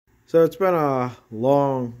So it's been a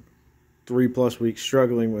long 3+ weeks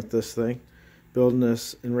struggling with this thing, building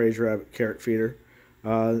this enraged rabbit carrot feeder.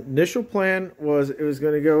 Initial plan was it was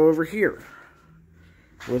going to go over here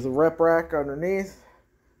with a rep rack underneath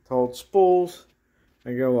to hold spools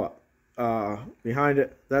and go up. Behind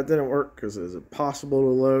it, that didn't work because it was impossible to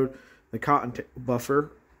load the cotton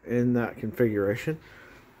buffer in that configuration.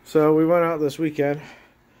 So we went out this weekend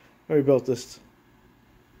and we built this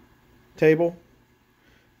table.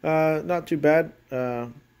 Not too bad.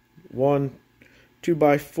 One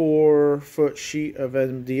 2x4 foot sheet of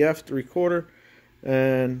MDF 3/4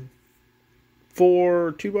 and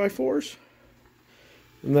 4 2x4s.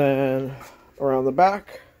 And then around the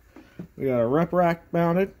back we got a rep rack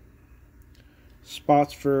mounted,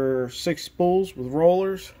 spots for 6 spools with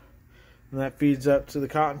rollers, and that feeds up to the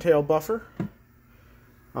cottontail buffer.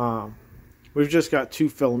 We've just got 2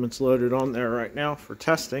 filaments loaded on there right now for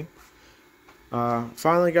testing.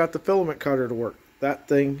 Finally got the filament cutter to work. That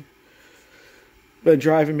thing been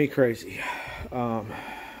driving me crazy. But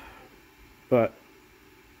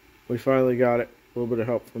we finally got it. A little bit of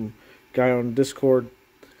help from a guy on Discord.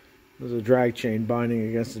 There's a drag chain binding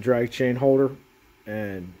against the drag chain holder,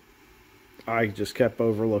 and I just kept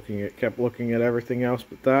overlooking it, kept looking at everything else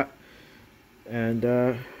but that. And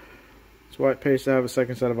that's why it pays to have a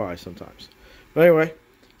second set of eyes sometimes. But anyway,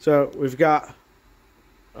 so we've got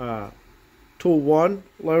tool 1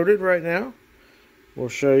 loaded right now. We'll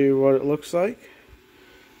show you what it looks like.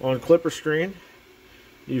 On clipper screen,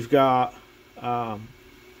 you've got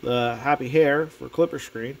the happy hair for clipper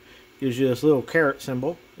screen. Gives you this little carrot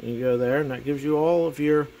symbol. And you go there, and that gives you all of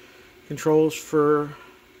your controls for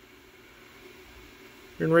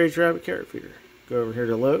your enraged rabbit carrot feeder. Go over here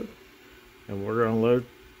to load, and we're going to load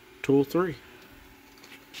tool 3.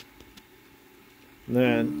 And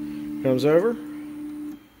then comes over,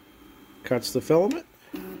 cuts the filament,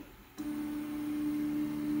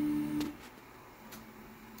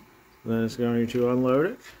 then it's going to unload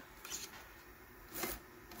it,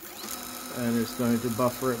 and it's going to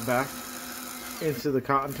buffer it back into the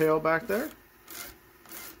cottontail back there.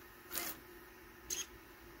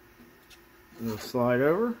 And you'll slide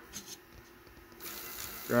over,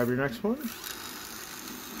 grab your next one,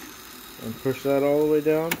 and push that all the way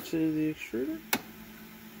down to the extruder.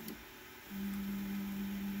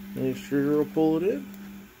 And the extruder will pull it in.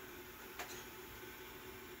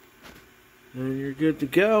 And you're good to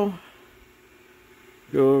go.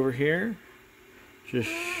 Go over here. Just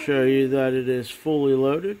show you that it is fully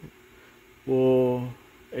loaded. We'll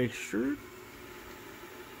extrude.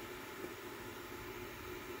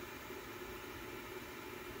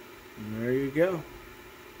 And there you go.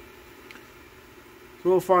 So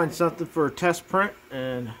we'll find something for a test print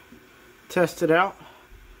and test it out.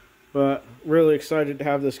 But really excited to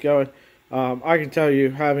have this going. I can tell you,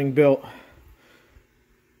 having built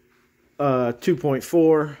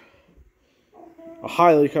 2.4, a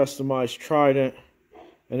highly customized Trident,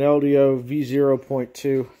 an LDO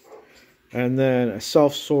V0.2, and then a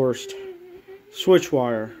self-sourced switch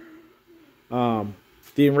wire. The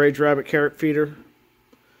enraged rabbit carrot feeder,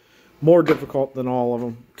 more difficult than all of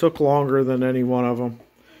them. Took longer than any one of them.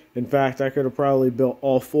 In fact, I could have probably built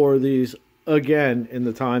all 4 of these again in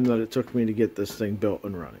the time that it took me to get this thing built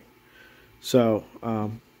and running. So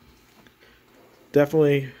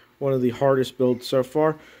definitely one of the hardest builds so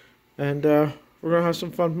far, and we're gonna have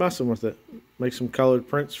some fun messing with it. Make some colored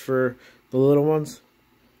prints for the little ones.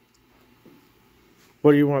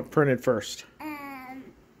 What do you want printed first? A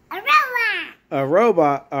robot. A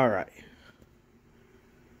robot. All right.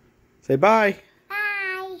 Say bye.